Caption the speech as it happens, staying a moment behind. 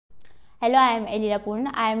Hello, I am Elira Purn.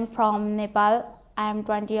 I am from Nepal. I am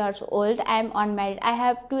 20 years old. I am unmarried. I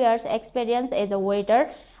have 2 years experience as a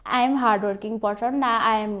waiter. I am hardworking person. Now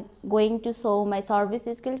I am going to show my service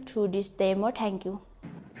skill through this demo. Thank you.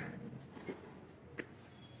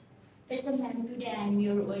 Welcome ma'am. Today I am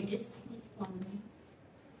your waitress. Please follow me.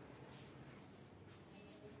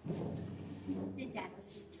 Please have a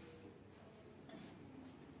seat.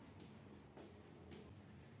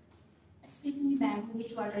 Excuse me ma'am,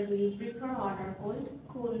 which water do you prefer, hot or cold?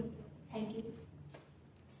 Cool. Thank you.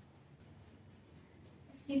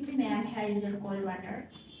 Excuse me ma'am, here is your cold water.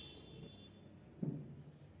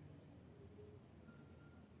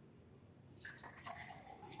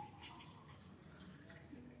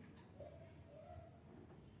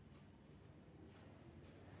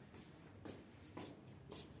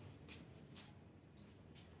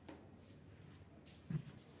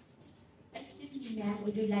 Excuse me ma'am,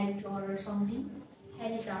 would you like to order something?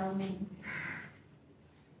 Here is our menu.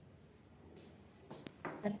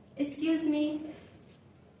 Excuse me,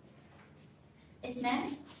 Yes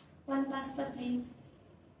ma'am. one pasta please.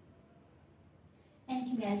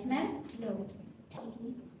 Anything else ma'am? No. Thank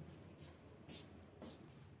you.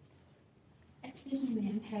 Excuse me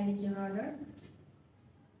ma'am, here is your order.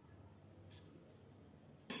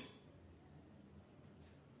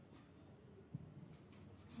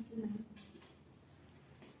 Thank you ma'am.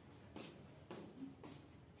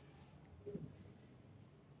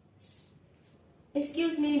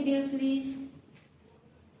 Excuse me, bill please.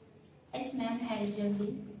 Yes ma'am, here is your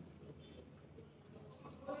bill.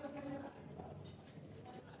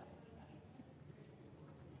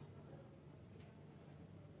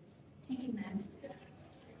 Thank you ma'am.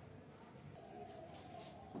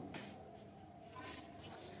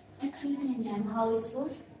 Excuse me ma'am, how is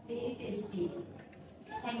food? Very tasty.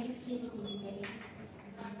 Thank you, please visit again.